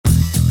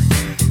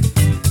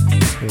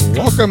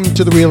Welcome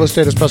to the Real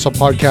Estate Espresso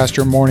Podcast,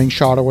 your morning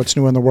shot of what's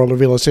new in the world of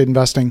real estate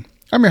investing.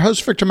 I'm your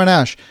host, Victor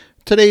Menashe.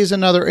 Today is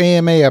another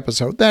AMA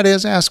episode. That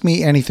is, Ask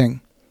Me Anything.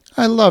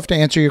 I love to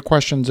answer your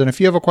questions, and if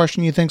you have a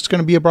question you think is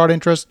going to be of broad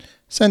interest,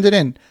 send it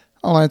in.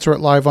 I'll answer it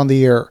live on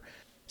the air.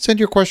 Send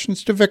your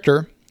questions to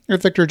Victor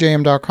at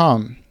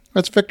victorjm.com.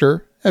 That's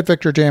Victor at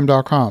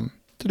victorjm.com.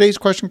 Today's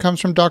question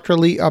comes from Dr.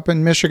 Lee up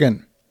in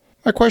Michigan.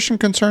 My question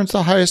concerns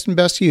the highest and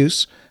best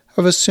use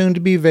of a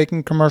soon-to-be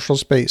vacant commercial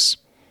space.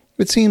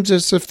 It seems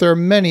as if there are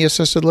many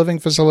assisted living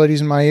facilities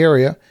in my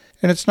area,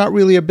 and it's not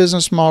really a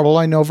business model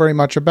I know very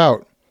much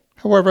about.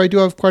 However, I do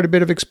have quite a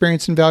bit of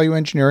experience in value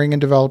engineering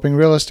and developing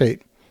real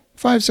estate.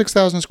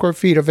 6,000 square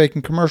feet of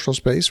vacant commercial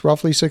space,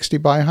 roughly 60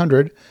 by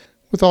 100,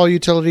 with all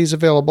utilities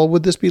available,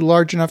 would this be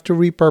large enough to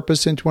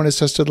repurpose into an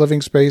assisted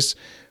living space,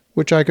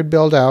 which I could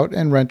build out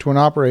and rent to an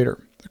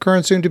operator? The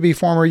current soon-to-be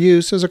former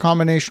use is a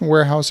combination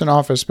warehouse and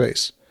office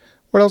space.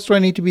 What else do I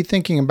need to be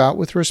thinking about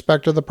with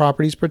respect to the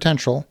property's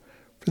potential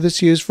for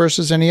this use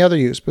versus any other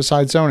use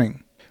besides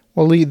zoning?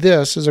 Well, Lee,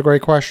 this is a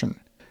great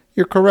question.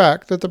 You're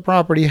correct that the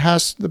property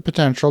has the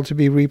potential to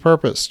be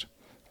repurposed.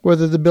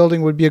 Whether the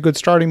building would be a good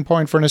starting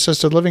point for an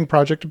assisted living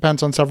project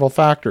depends on several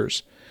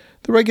factors.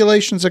 The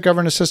regulations that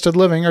govern assisted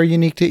living are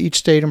unique to each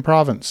state and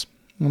province.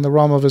 In the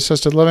realm of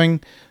assisted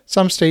living,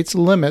 some states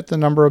limit the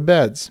number of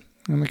beds.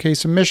 In the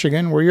case of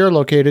Michigan, where you're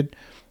located,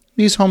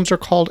 these homes are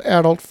called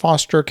adult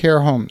foster care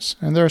homes,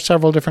 and there are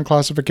several different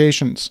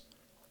classifications.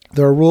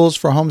 There are rules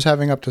for homes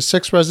having up to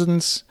 6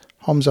 residents,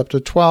 homes up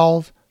to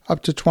 12,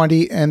 up to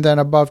 20, and then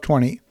above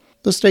 20.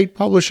 The state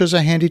publishes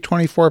a handy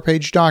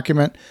 24-page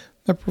document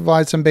that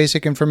provides some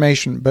basic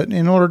information, but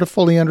in order to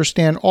fully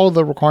understand all of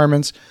the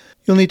requirements,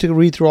 you'll need to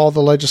read through all the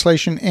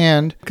legislation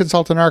and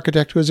consult an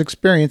architect who has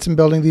experience in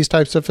building these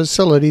types of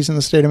facilities in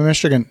the state of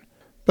Michigan.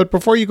 But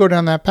before you go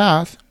down that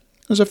path,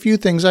 there's a few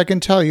things I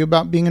can tell you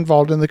about being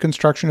involved in the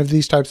construction of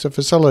these types of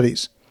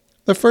facilities.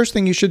 The first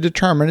thing you should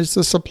determine is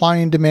the supply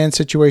and demand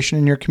situation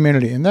in your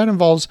community, and that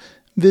involves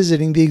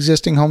visiting the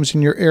existing homes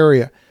in your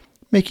area,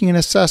 making an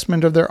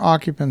assessment of their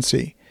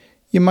occupancy.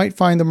 You might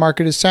find the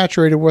market is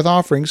saturated with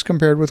offerings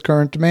compared with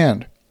current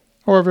demand.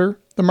 However,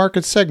 the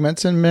market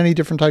segments in many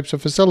different types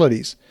of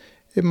facilities.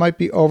 It might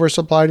be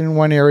oversupplied in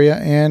one area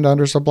and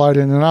undersupplied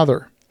in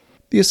another.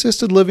 The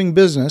assisted living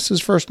business is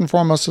first and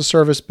foremost a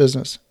service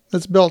business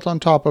that's built on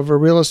top of a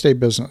real estate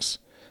business.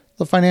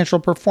 The financial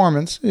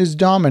performance is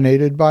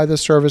dominated by the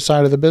service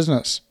side of the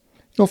business.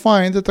 You'll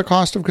find that the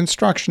cost of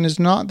construction is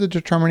not the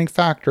determining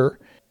factor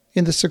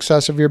in the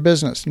success of your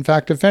business. In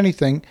fact, if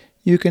anything,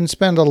 you can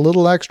spend a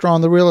little extra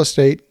on the real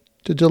estate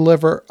to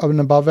deliver an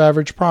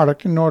above-average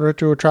product in order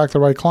to attract the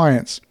right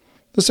clients.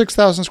 The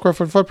 6,000 square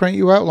foot footprint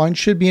you outlined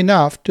should be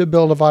enough to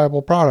build a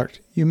viable product.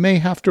 You may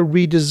have to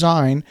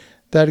redesign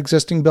that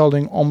existing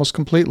building almost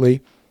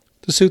completely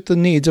to suit the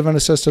needs of an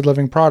assisted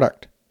living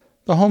product.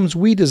 The homes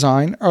we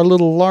design are a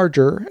little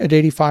larger at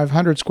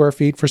 8,500 square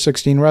feet for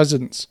 16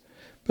 residents,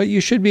 but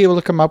you should be able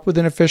to come up with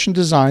an efficient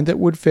design that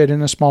would fit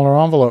in a smaller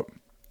envelope.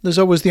 There's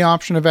always the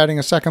option of adding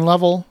a second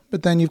level,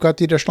 but then you've got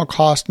the additional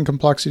cost and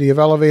complexity of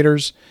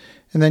elevators,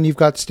 and then you've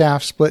got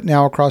staff split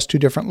now across 2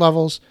 different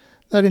levels.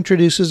 That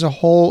introduces a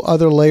whole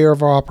other layer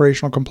of our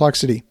operational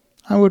complexity.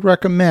 I would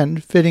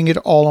recommend fitting it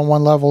all on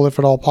one level if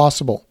at all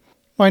possible.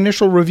 My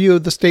initial review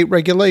of the state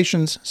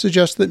regulations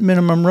suggests that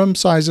minimum room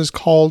sizes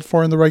called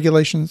for in the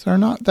regulations are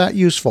not that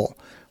useful.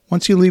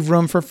 Once you leave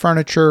room for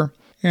furniture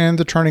and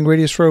the turning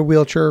radius for a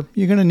wheelchair,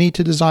 you're going to need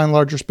to design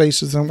larger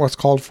spaces than what's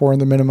called for in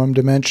the minimum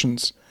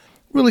dimensions.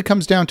 It really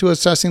comes down to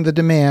assessing the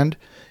demand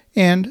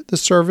and the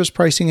service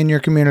pricing in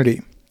your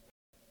community.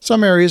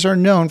 Some areas are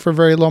known for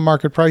very low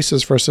market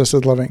prices for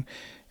assisted living,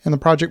 and the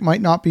project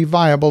might not be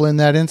viable in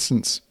that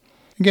instance.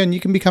 Again,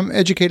 you can become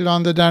educated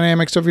on the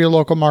dynamics of your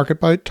local market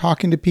by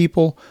talking to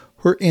people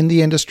who are in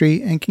the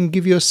industry and can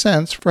give you a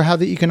sense for how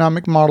the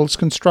economic model is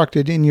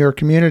constructed in your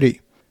community.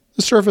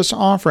 The service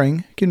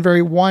offering can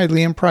vary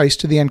widely in price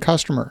to the end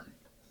customer.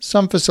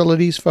 Some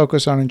facilities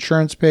focus on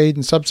insurance-paid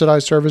and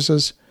subsidized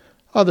services.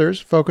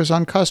 Others focus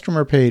on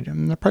customer-paid,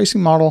 and the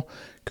pricing model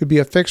could be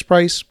a fixed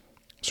price,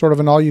 sort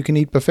of an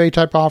all-you-can-eat buffet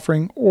type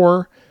offering,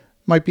 or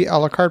might be a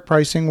la carte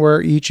pricing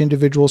where each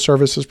individual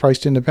service is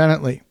priced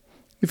independently.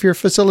 If your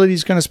facility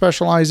is going to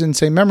specialize in,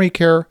 say, memory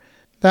care,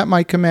 that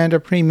might command a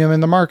premium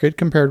in the market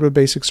compared with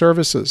basic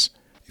services.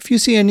 If you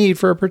see a need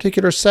for a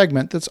particular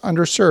segment that's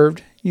underserved,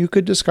 you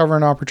could discover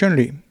an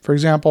opportunity. For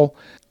example,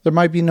 there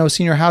might be no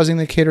senior housing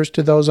that caters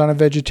to those on a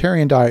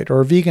vegetarian diet or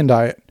a vegan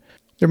diet.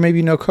 There may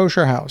be no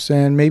kosher house,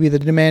 and maybe the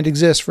demand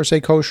exists for, say,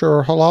 kosher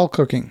or halal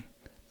cooking.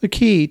 The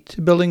key to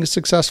building a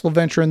successful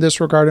venture in this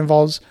regard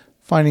involves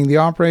finding the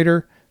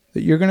operator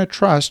that you're going to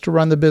trust to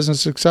run the business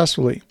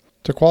successfully,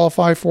 to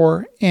qualify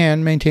for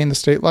and maintain the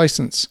state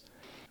license.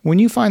 When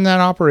you find that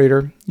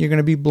operator, you're going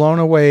to be blown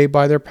away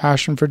by their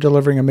passion for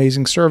delivering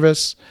amazing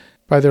service,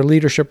 by their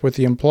leadership with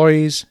the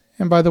employees,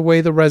 and by the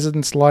way the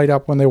residents light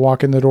up when they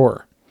walk in the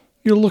door.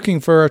 You're looking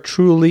for a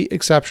truly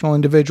exceptional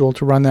individual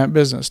to run that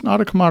business, not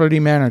a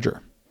commodity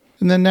manager.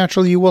 And then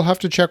naturally you will have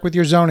to check with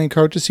your zoning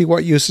code to see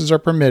what uses are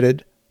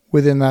permitted,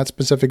 within that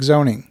specific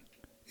zoning.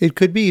 It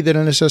could be that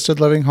an assisted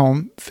living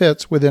home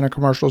fits within a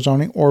commercial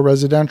zoning or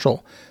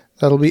residential.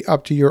 That'll be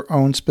up to your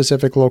own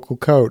specific local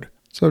code.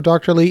 So,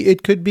 Dr. Lee,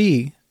 it could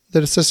be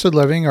that assisted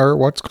living, or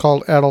what's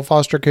called adult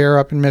foster care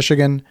up in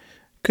Michigan,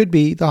 could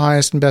be the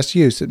highest and best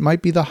use. It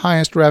might be the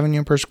highest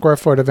revenue per square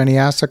foot of any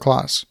asset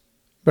class.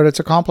 But it's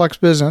a complex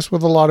business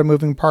with a lot of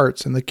moving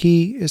parts, and the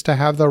key is to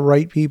have the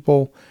right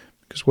people,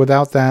 because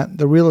without that,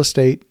 the real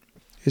estate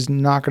is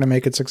not going to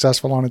make it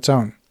successful on its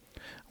own.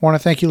 I want to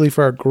thank you, Lee,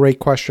 for a great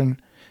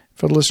question.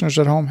 For the listeners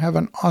at home, have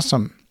an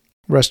awesome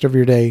rest of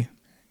your day.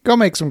 Go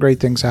make some great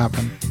things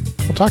happen.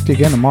 We'll talk to you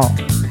again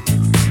tomorrow.